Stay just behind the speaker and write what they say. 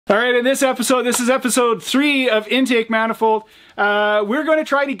All right, in this episode, this is episode 3 of Intake Manifold. We're going to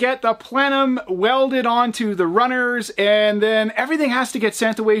try to get the plenum welded onto the runners, and then everything has to get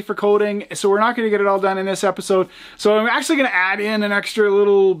sent away for coating, so we're not going to get it all done in this episode. So I'm actually going to add in an extra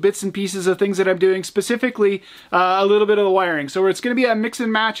little bits and pieces of things that I'm doing, specifically a little bit of the wiring. So it's going to be a mix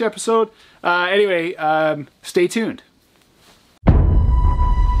and match episode. Anyway, stay tuned.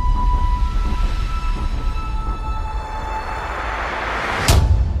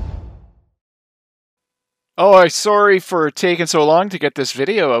 Oh, I'm sorry for taking so long to get this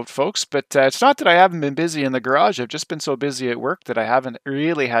video out, folks, but it's not that I haven't been busy in the garage. I've just been so busy at work that I haven't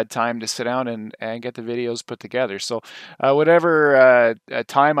really had time to sit down and get the videos put together. So whatever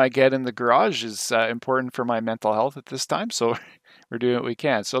time I get in the garage is important for my mental health at this time, so we're doing what we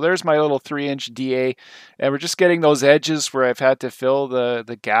can. So there's my little 3-inch DA, and we're just getting those edges where I've had to fill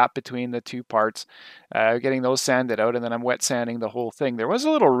the gap between the two parts, getting those sanded out, and then I'm wet sanding the whole thing. There was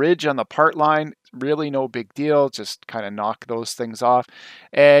a little ridge on the part line, really no big deal, just kind of knock those things off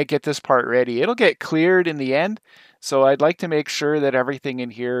and get this part ready. It'll get cleared in the end, so I'd like to make sure that everything in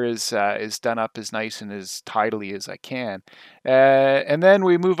here is done up as nice and as tidily as I can. And then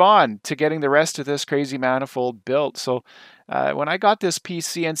we move on to getting the rest of this crazy manifold built. So when I got this piece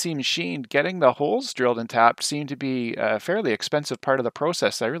CNC machined, getting the holes drilled and tapped seemed to be a fairly expensive part of the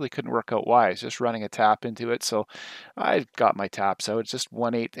process. I really couldn't work out why. I was just running a tap into it, so I got my taps out. It's just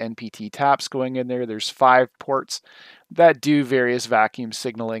 1/8 NPT taps going in there. There's 5 ports that do various vacuum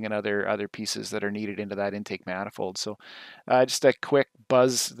signaling and other pieces that are needed into that intake manifold. So just a quick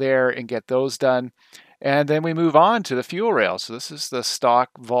buzz there and get those done. And then we move on to the fuel rail. So this is the stock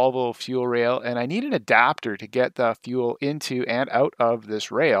Volvo fuel rail, and I need an adapter to get the fuel into and out of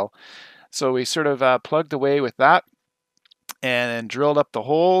this rail. So we sort of plugged away with that and then drilled up the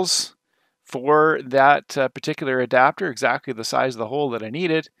holes for that particular adapter, exactly the size of the hole that I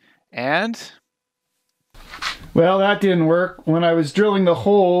needed. And well, that didn't work. When I was drilling the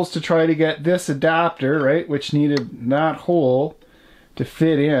holes to try to get this adapter, right, which needed that hole to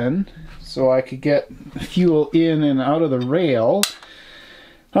fit in so I could get fuel in and out of the rail,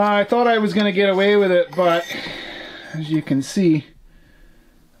 I thought I was going to get away with it, but as you can see,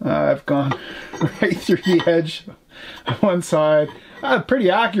 I've gone right through the edge on one side. A pretty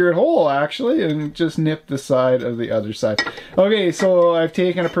accurate hole, actually, and just nipped the side of the other side. Okay, so I've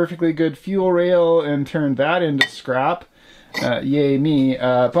taken a perfectly good fuel rail and turned that into scrap. Yay me.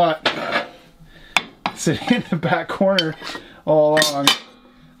 But sitting in the back corner all along,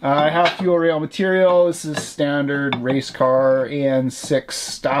 I have fuel rail material. This is standard race car AN6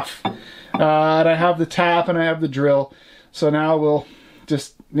 stuff. And I have the tap and I have the drill. So now we'll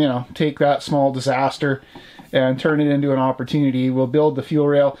just, take that small disaster and turn it into an opportunity. We'll build the fuel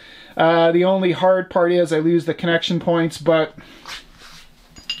rail. The only hard part is I lose the connection points, but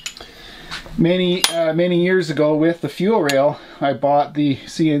many years ago with the fuel rail, I bought the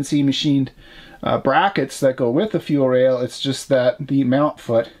CNC machined brackets that go with the fuel rail. It's just that the mount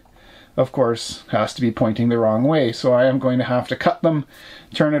foot, of course, has to be pointing the wrong way. So I am going to have to cut them,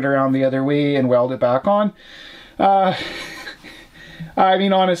 turn it around the other way, and weld it back on. I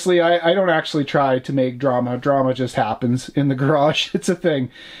mean, honestly, I don't actually try to make drama. Drama just happens in the garage. It's a thing.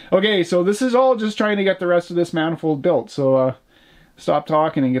 Okay, so this is all just trying to get the rest of this manifold built. So stop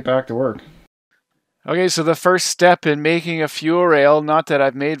talking and get back to work. okay, so the first step in making a fuel rail, not that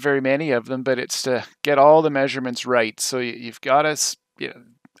I've made very many of them, but it's to get all the measurements right. So you've got to,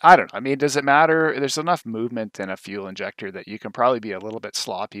 I don't know. I mean, does it matter? There's enough movement in a fuel injector that you can probably be a little bit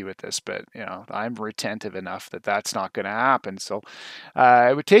sloppy with this, but I'm retentive enough that that's not going to happen. So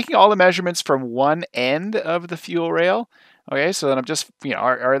we're taking all the measurements from one end of the fuel rail. Okay, so then I'm just,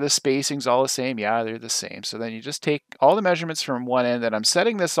 are the spacings all the same? Yeah, they're the same. So then you just take all the measurements from one end, and I'm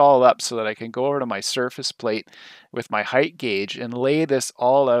setting this all up so that I can go over to my surface plate with my height gauge and lay this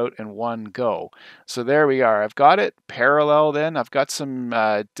all out in one go. So there we are. I've got it parallel then. I've got some,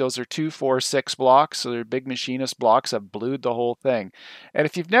 those are 2, 4, 6 blocks. So they're big machinist blocks. I've blued the whole thing. And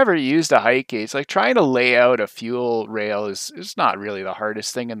if you've never used a height gauge, like trying to lay out a fuel rail is not really the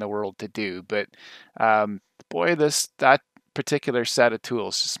hardest thing in the world to do. But boy, that particular set of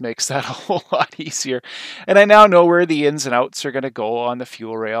tools just makes that a whole lot easier. And I now know where the ins and outs are going to go on the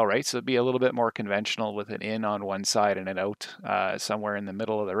fuel rail, right? So it'd be a little bit more conventional with an in on one side and an out somewhere in the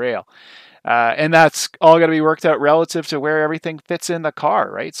middle of the rail. And that's all going to be worked out relative to where everything fits in the car,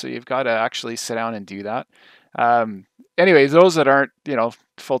 right? So you've got to actually sit down and do that. Anyway, those that aren't,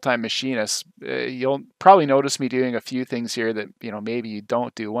 full-time machinists, you'll probably notice me doing a few things here that, maybe you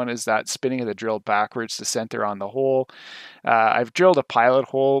don't do. One is that spinning of the drill backwards to center on the hole. I've drilled a pilot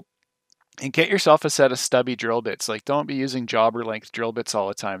hole And get yourself a set of stubby drill bits. Like, don't be using jobber length drill bits all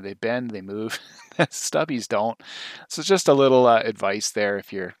the time. They bend, they move. Stubbies don't. So just a little advice there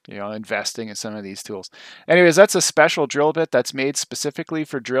if you're, investing in some of these tools. Anyways, that's a special drill bit that's made specifically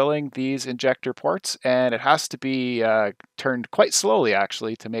for drilling these injector ports, and it has to be turned quite slowly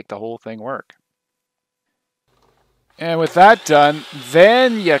actually to make the whole thing work. And with that done,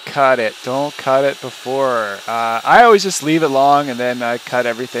 then you cut it. Don't cut it before. I always just leave it long and then I cut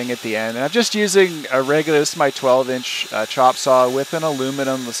everything at the end. And I'm just using a regular, this is my 12-inch chop saw with an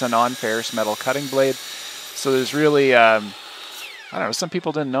aluminum, with a non-ferrous metal cutting blade. So there's really, I don't know, some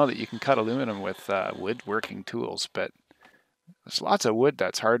people didn't know that you can cut aluminum with woodworking tools, but there's lots of wood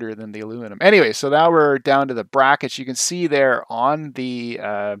that's harder than the aluminum. Anyway, so now we're down to the brackets. You can see there on the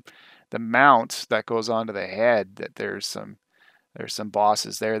mount that goes onto the head that there's some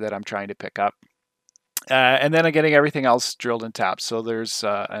bosses there that I'm trying to pick up. And then I'm getting everything else drilled and tapped. So there's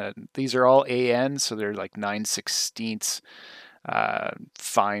these are all AN, so they're like 9/16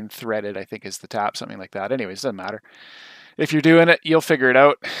 fine threaded, I think is the tap, something like that. Anyways, doesn't matter. If you're doing it, you'll figure it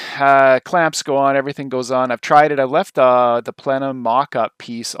out. Clamps go on, everything goes on. I've tried it. I've left the plenum mock-up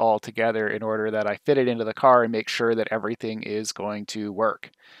piece all together in order that I fit it into the car and make sure that everything is going to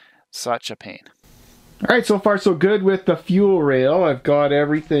work. Such a pain. All right, so far so good with the fuel rail. I've got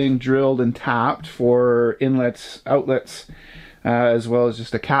everything drilled and tapped for inlets, outlets, as well as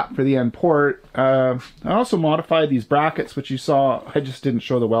just a cap for the end port. I also modified these brackets, which you saw. I just didn't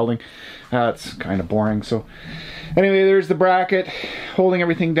show the welding. It's kind of boring. So anyway, there's the bracket holding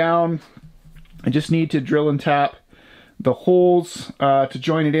everything down. I just need to drill and tap the holes to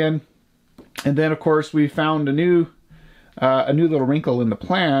join it in. And then, of course, we found a new little wrinkle in the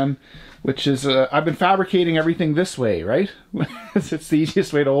plan, which is I've been fabricating everything this way, right? It's the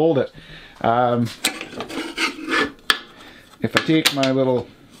easiest way to hold it. If I take my little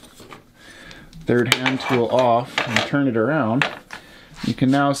third hand tool off and turn it around, you can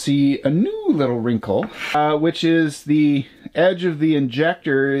now see a new little wrinkle, which is the edge of the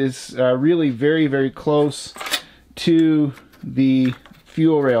injector is really very, very close to the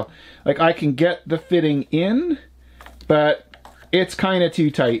fuel rail. Like, I can get the fitting in, but it's kind of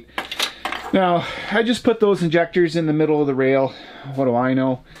too tight. Now, I just put those injectors in the middle of the rail. What do I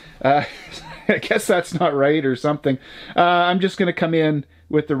know? I guess that's not right or something. I'm just going to come in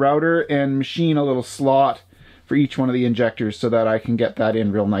with the router and machine a little slot for each one of the injectors so that I can get that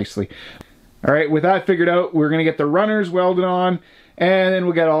in real nicely. All right, with that figured out, we're going to get the runners welded on, and then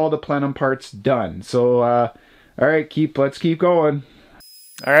we'll get all the plenum parts done. So, all right, let's keep going.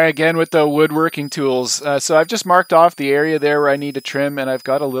 All right, again with the woodworking tools. So I've just marked off the area there where I need to trim, and I've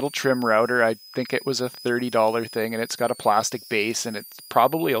got a little trim router. I think it was a $30 thing, and it's got a plastic base, and it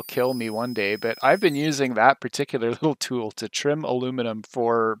probably will kill me one day. But I've been using that particular little tool to trim aluminum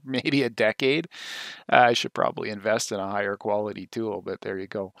for maybe a decade. I should probably invest in a higher quality tool, but there you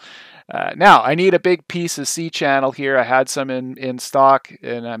go. Now, I need a big piece of C-channel here. I had some in stock,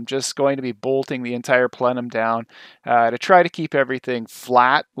 and I'm just going to be bolting the entire plenum down to try to keep everything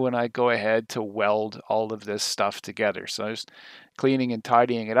flat when I go ahead to weld all of this stuff together. So I'm just cleaning and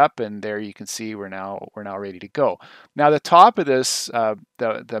tidying it up, and there you can see we're now ready to go. Now the top of this,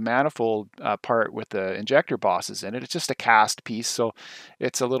 the manifold part with the injector bosses in it, it's just a cast piece, so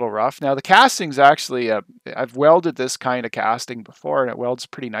it's a little rough. Now the casting's actually, I've welded this kind of casting before, and it welds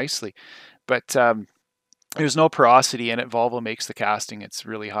pretty nicely, but there's no porosity in it. Volvo makes the casting. It's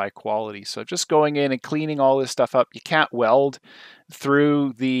really high quality. So just going in and cleaning all this stuff up. You can't weld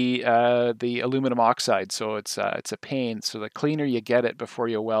through the aluminum oxide, so it's a pain. So the cleaner you get it before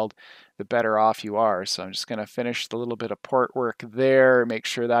you weld, the better off you are. So I'm just going to finish the little bit of port work there, make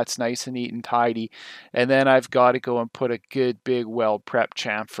sure that's nice and neat and tidy. And then I've got to go and put a good big weld prep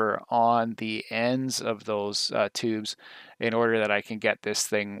chamfer on the ends of those tubes in order that I can get this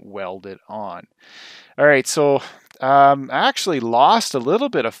thing welded on. All right, so I actually lost a little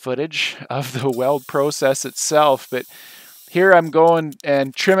bit of footage of the weld process itself, but here I'm going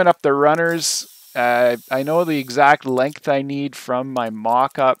and trimming up the runners. I know the exact length I need from my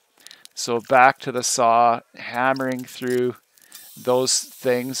mock-up, so back to the saw, hammering through those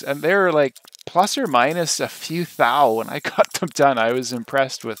things, and they're like plus or minus a few thou when I got them done. I was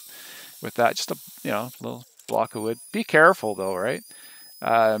impressed with that. Just a little block of wood. Be careful though, right?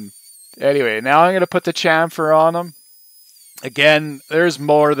 Anyway, now I'm going to put the chamfer on them. Again, there's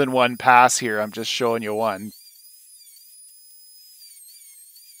more than one pass here. I'm just showing you one.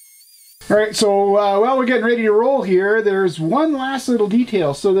 All right, so while we're getting ready to roll here, there's one last little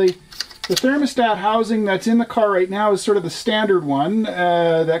detail. So the thermostat housing that's in the car right now is sort of the standard one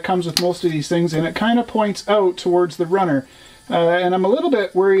that comes with most of these things, and it kind of points out towards the runner. and I'm a little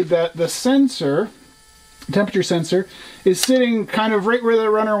bit worried that the sensor, temperature sensor, is sitting kind of right where the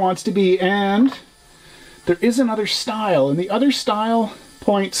runner wants to be, and there is another style, and the other style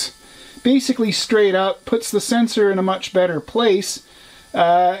points basically straight up, puts the sensor in a much better place,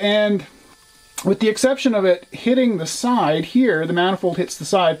 and with the exception of it hitting the side here, the manifold hits the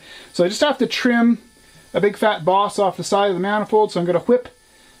side, so I just have to trim a big fat boss off the side of the manifold. So I'm going to whip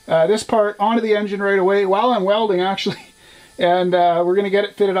this part onto the engine right away while I'm welding, actually, and we're going to get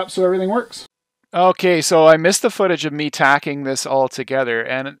it fitted up so everything works. Okay, so I missed the footage of me tacking this all together,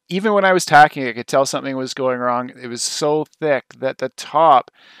 and even when I was tacking, I could tell something was going wrong. It was so thick that the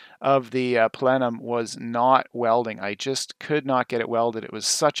top of the plenum was not welding. I just could not get it welded. It was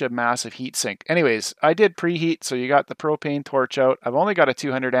such a massive heat sink. Anyways, I did preheat, so you got the propane torch out. I've only got a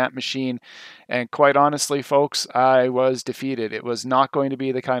 200 amp machine, and quite honestly, folks, I was defeated. It was not going to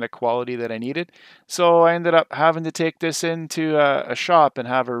be the kind of quality that I needed, so I ended up having to take this into a shop and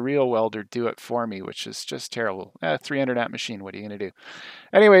have a real welder do it for me, which is just terrible. 300 amp machine, what are you going to do?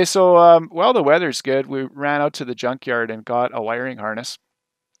 Anyway, so well, the weather's good. We ran out to the junkyard and got a wiring harness.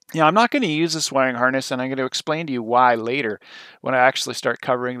 Yeah, I'm not going to use this wiring harness, and I'm going to explain to you why later when I actually start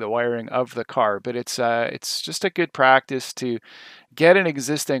covering the wiring of the car. But it's just a good practice to get an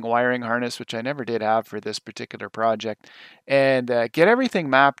existing wiring harness, which I never did have for this particular project, and get everything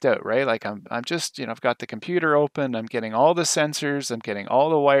mapped out, right? Like I'm just, I've got the computer open, I'm getting all the sensors, I'm getting all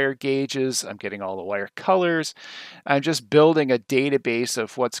the wire gauges, I'm getting all the wire colors. I'm just building a database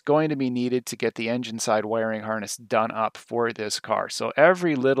of what's going to be needed to get the engine side wiring harness done up for this car. So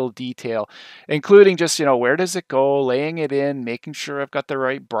every little detail, including just, where does it go, laying it in, making sure I've got the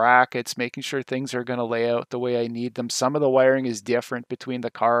right brackets, making sure things are going to lay out the way I need them. Some of the wiring is different between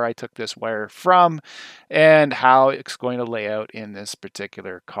the car I took this wire from and how it's going to lay out in this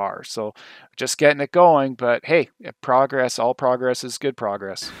particular car. So just getting it going, but hey, progress, all progress is good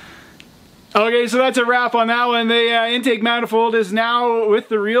progress. Okay, so that's a wrap on that one. The intake manifold is now with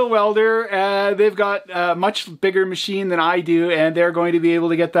the real welder. They've got a much bigger machine than I do, and they're going to be able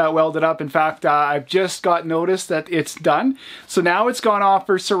to get that welded up. In fact, I've just got notice that it's done. So now it's gone off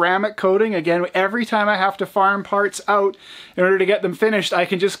for ceramic coating. Again, every time I have to farm parts out in order to get them finished, I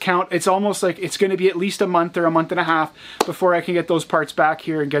can just count. It's almost like it's going to be at least a month or a month and a half before I can get those parts back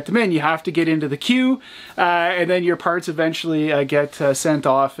here and get them in. You have to get into the queue, and then your parts eventually get sent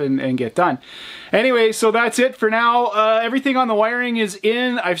off and get done. Anyway, so that's it for now. Everything on the wiring is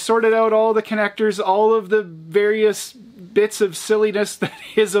in. I've sorted out all the connectors, all of the various bits of silliness that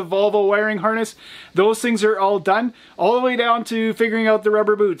is a Volvo wiring harness. Those things are all done, all the way down to figuring out the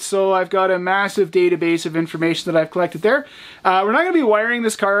rubber boots. So I've got a massive database of information that I've collected there. We're not going to be wiring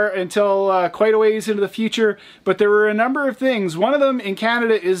this car until quite a ways into the future, but there were a number of things. One of them in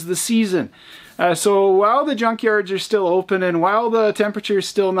Canada is the season. So while the junkyards are still open and while the temperature is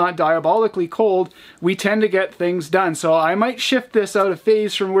still not diabolically cold, we tend to get things done. So I might shift this out of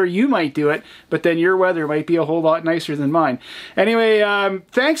phase from where you might do it, but then your weather might be a whole lot nicer than mine. Anyway,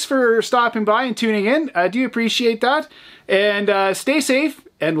 thanks for stopping by and tuning in. I do appreciate that. And stay safe,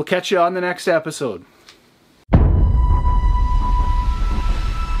 and we'll catch you on the next episode.